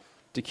command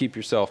to keep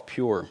yourself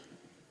pure.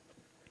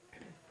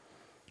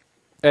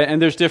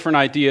 And there's different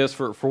ideas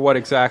for what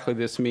exactly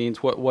this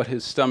means, what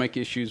his stomach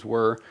issues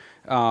were.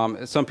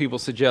 Some people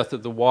suggest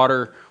that the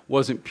water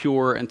wasn't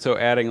pure, and so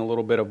adding a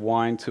little bit of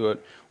wine to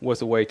it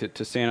was a way to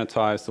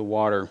sanitize the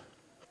water.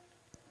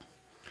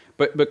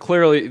 But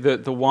clearly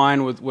the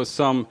wine was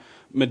some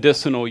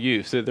medicinal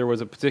use. There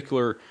was a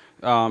particular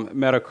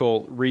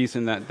medical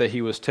reason that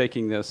he was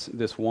taking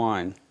this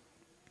wine.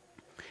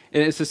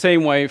 And it's the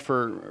same way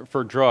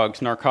for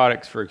drugs,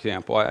 narcotics, for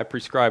example. I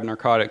prescribe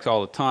narcotics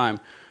all the time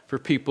for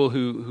people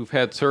who've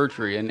had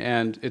surgery,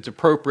 and it's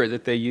appropriate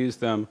that they use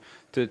them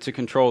to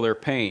control their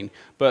pain.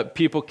 But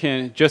people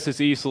can just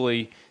as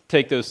easily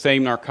take those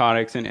same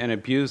narcotics and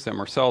abuse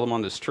them or sell them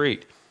on the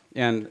street.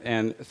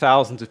 And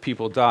thousands of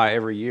people die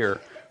every year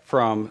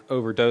from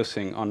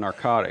overdosing on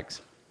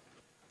narcotics.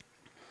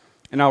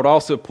 And I would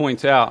also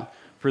point out,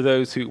 for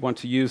those who want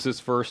to use this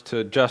verse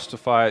to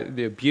justify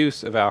the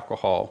abuse of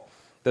alcohol,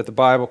 that the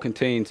Bible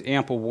contains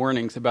ample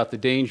warnings about the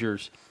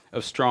dangers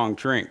of strong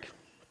drink.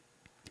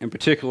 And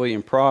particularly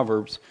in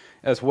Proverbs,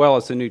 as well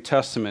as the New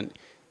Testament,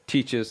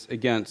 teaches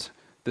against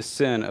the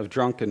sin of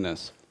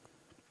drunkenness.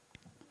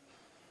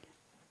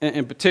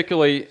 And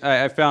particularly,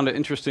 I found it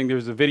interesting, there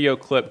was a video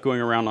clip going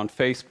around on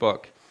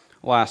Facebook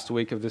last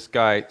week of this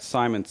guy,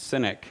 Simon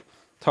Sinek,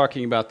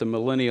 talking about the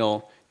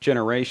millennial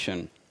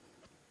generation,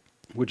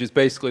 which is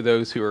basically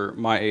those who are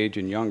my age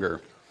and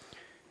younger.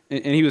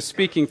 And he was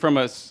speaking from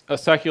a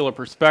secular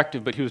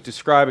perspective, but he was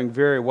describing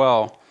very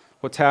well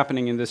what's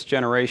happening in this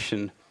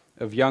generation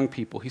of young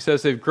people. He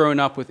says they've grown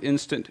up with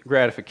instant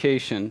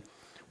gratification,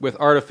 with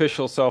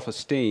artificial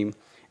self-esteem,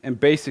 and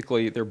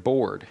basically they're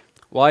bored.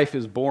 Life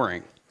is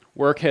boring.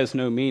 Work has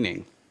no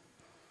meaning.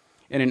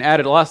 And in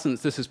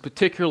adolescence, this is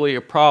particularly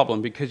a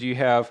problem because you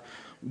have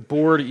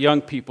bored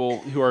young people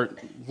who are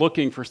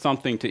looking for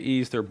something to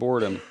ease their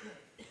boredom.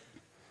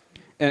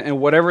 and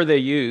whatever they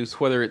use,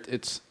 whether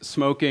it's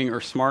smoking or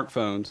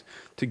smartphones,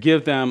 to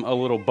give them a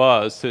little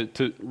buzz,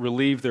 to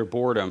relieve their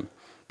boredom,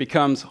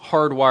 becomes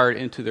hardwired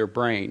into their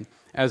brain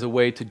as a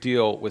way to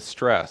deal with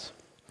stress.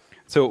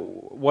 So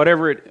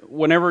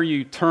whenever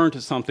you turn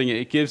to something,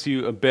 it gives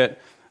you a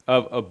bit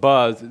of a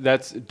buzz.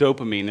 That's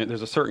dopamine.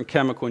 There's a certain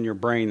chemical in your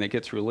brain that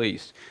gets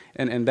released,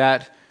 and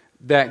that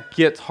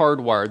gets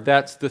hardwired.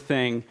 That's the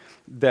thing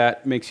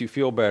that makes you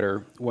feel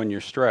better when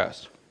you're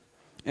stressed.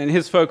 And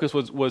his focus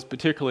was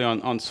particularly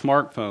on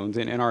smartphones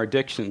and our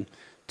addiction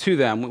to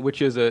them,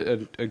 which is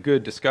a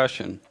good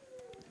discussion.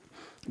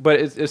 But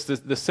it's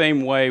the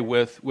same way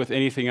with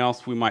anything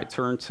else we might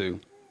turn to.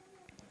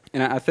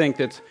 And I think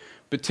that's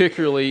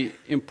particularly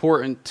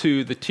important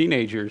to the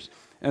teenagers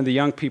and the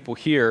young people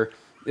here,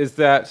 is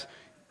that,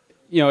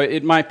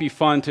 it might be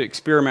fun to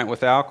experiment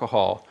with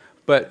alcohol,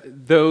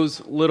 but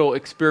those little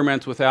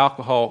experiments with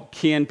alcohol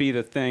can be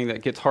the thing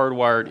that gets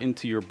hardwired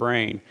into your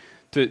brain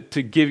to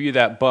give you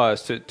that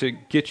buzz, to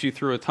get you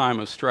through a time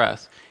of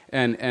stress.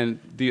 And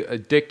the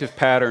addictive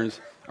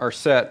patterns are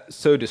set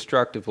so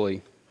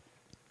destructively,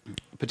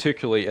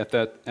 particularly at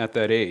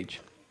that age.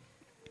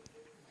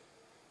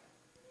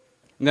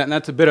 And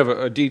that's a bit of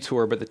a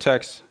detour, but the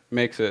text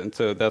makes it, and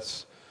so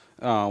that's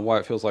why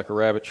it feels like a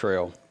rabbit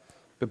trail.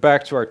 But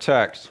back to our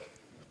text.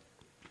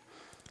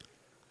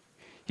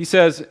 He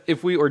says,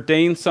 if we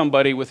ordain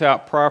somebody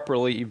without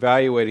properly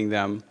evaluating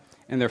them,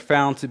 and they're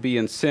found to be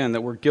in sin, that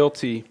we're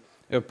guilty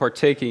of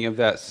partaking of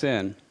that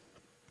sin.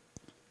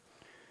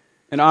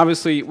 And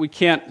obviously, we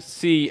can't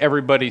see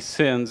everybody's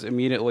sins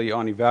immediately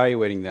on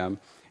evaluating them.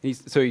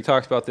 So he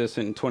talks about this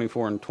in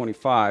 24 and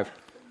 25.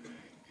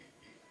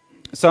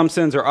 Some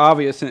sins are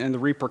obvious, and the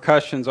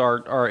repercussions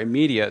are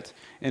immediate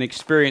and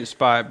experienced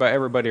by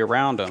everybody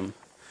around them.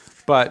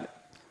 But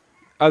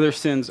other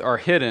sins are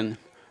hidden,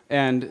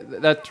 and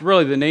that's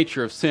really the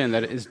nature of sin,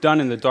 that it is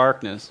done in the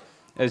darkness,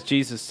 as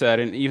Jesus said,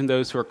 and even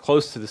those who are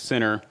close to the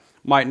sinner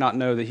might not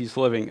know that he's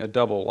living a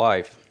double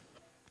life.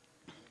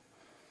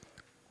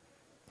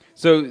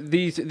 So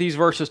these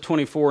verses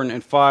 24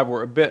 and 5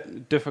 were a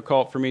bit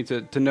difficult for me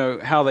to know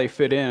how they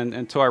fit in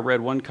until I read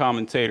one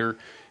commentator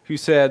who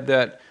said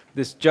that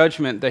this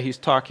judgment that he's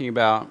talking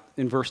about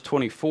in verse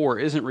 24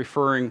 isn't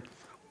referring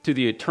to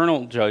the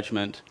eternal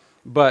judgment,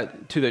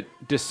 but to the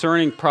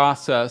discerning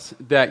process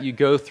that you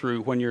go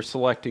through when you're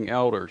selecting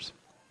elders.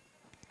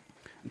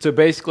 So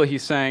basically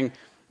he's saying,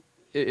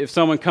 if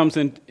someone comes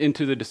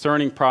into the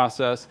discerning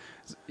process,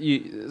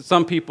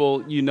 some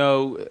people,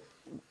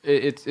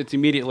 it's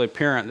immediately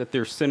apparent that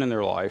there's sin in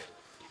their life.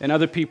 And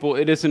other people,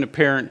 it isn't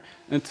apparent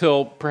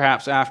until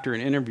perhaps after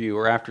an interview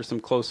or after some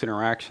close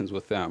interactions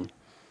with them.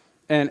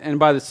 And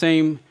by the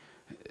same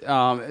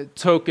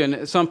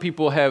token, some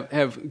people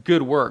have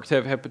good works,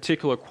 have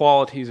particular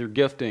qualities or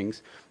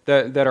giftings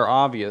that are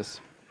obvious.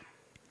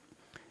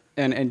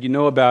 And you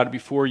know about it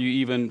before you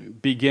even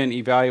begin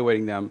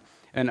evaluating them.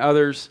 And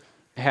others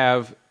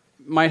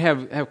might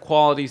have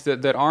qualities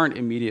that aren't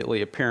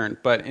immediately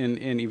apparent, but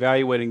in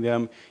evaluating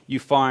them, you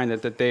find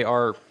that they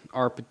are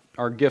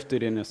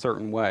gifted in a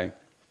certain way.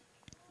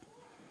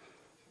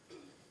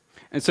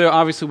 And so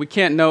obviously we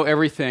can't know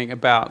everything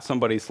about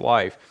somebody's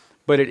life,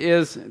 but it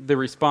is the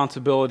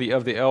responsibility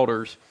of the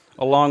elders,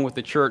 along with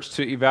the church,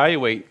 to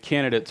evaluate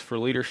candidates for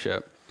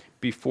leadership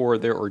before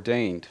they're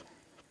ordained.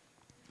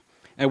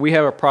 And we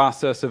have a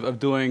process of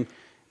doing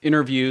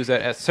interviews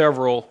at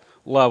several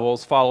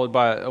levels, followed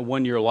by a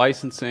 1-year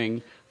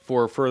licensing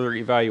for further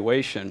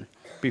evaluation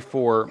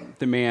before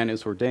the man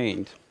is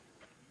ordained.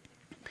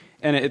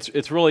 And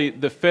it's really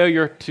the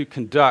failure to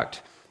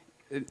conduct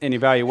an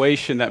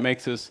evaluation that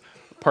makes us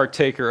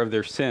partaker of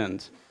their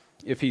sins,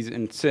 if he's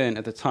in sin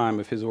at the time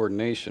of his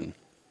ordination.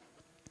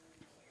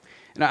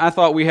 And I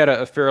thought we had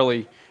a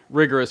fairly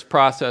rigorous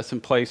process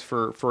in place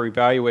for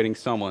evaluating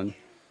someone,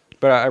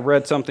 but I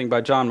read something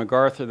by John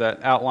MacArthur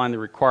that outlined the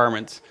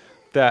requirements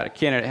that a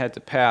candidate had to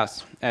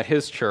pass at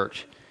his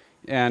church,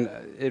 and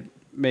it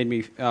made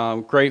me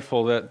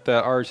grateful that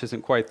ours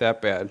isn't quite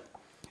that bad.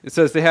 It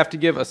says they have to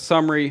give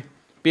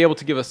be able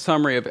to give a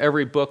summary of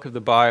every book of the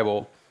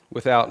Bible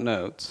without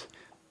notes.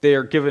 They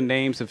are given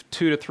names of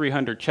 200 to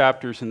 300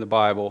 chapters in the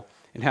Bible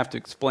and have to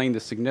explain the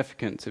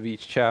significance of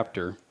each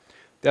chapter.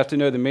 They have to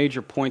know the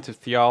major points of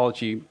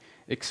theology,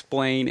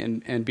 explain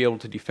and be able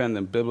to defend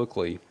them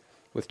biblically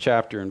with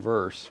chapter and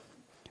verse.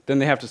 Then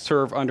they have to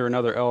serve under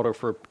another elder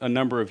for a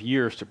number of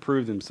years to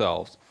prove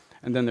themselves,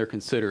 and then they're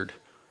considered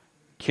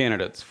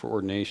candidates for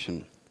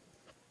ordination.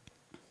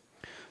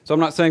 So I'm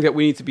not saying that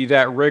we need to be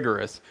that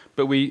rigorous,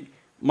 but we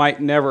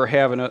might never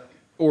have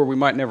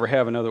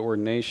another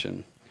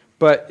ordination.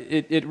 But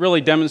it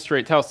really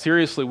demonstrates how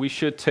seriously we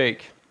should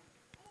take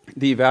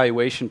the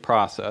evaluation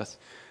process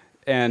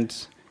and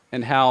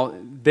how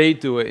they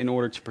do it in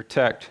order to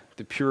protect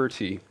the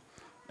purity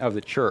of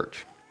the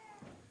church.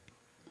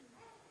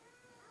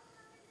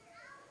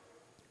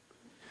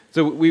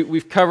 So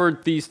we've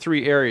covered these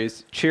three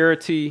areas: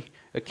 charity,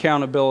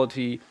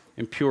 accountability,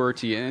 and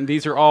purity. And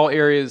these are all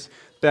areas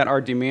that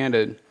are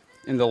demanded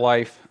in the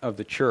life of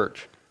the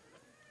church.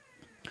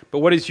 But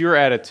what is your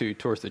attitude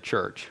towards the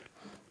church?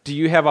 Do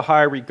you have a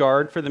high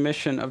regard for the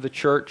mission of the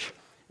church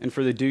and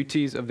for the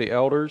duties of the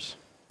elders?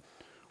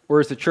 Or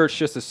is the church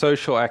just a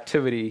social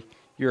activity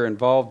you're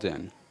involved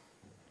in?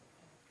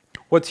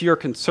 What's your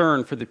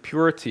concern for the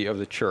purity of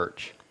the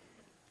church?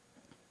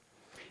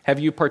 Have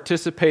you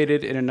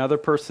participated in another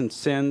person's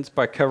sins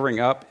by covering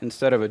up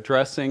instead of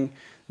addressing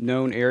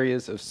known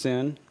areas of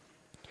sin?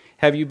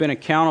 Have you been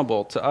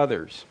accountable to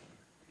others?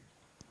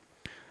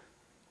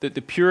 That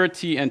the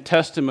purity and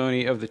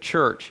testimony of the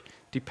church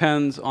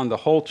depends on the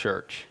whole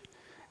church,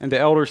 and the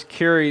elders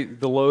carry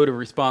the load of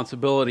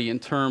responsibility in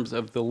terms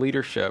of the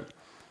leadership,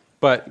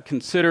 but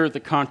consider the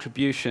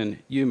contribution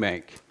you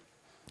make.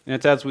 And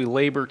it's as we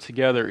labor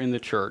together in the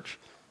church,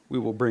 we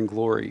will bring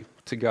glory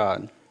to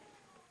God.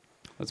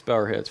 Let's bow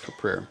our heads for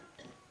prayer.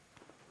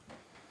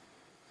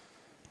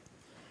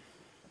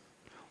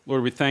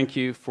 Lord, we thank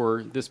you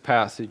for this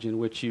passage in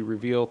which you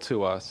reveal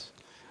to us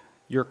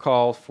your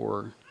call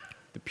for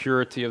the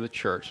purity of the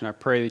church. And I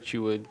pray that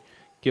you would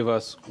give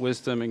us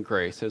wisdom and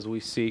grace as we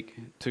seek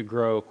to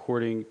grow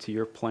according to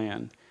your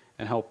plan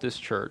and help this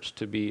church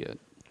to be a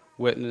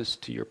witness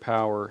to your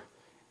power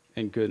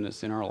and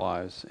goodness in our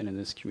lives and in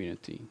this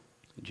community.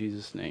 In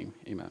Jesus' name,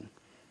 amen.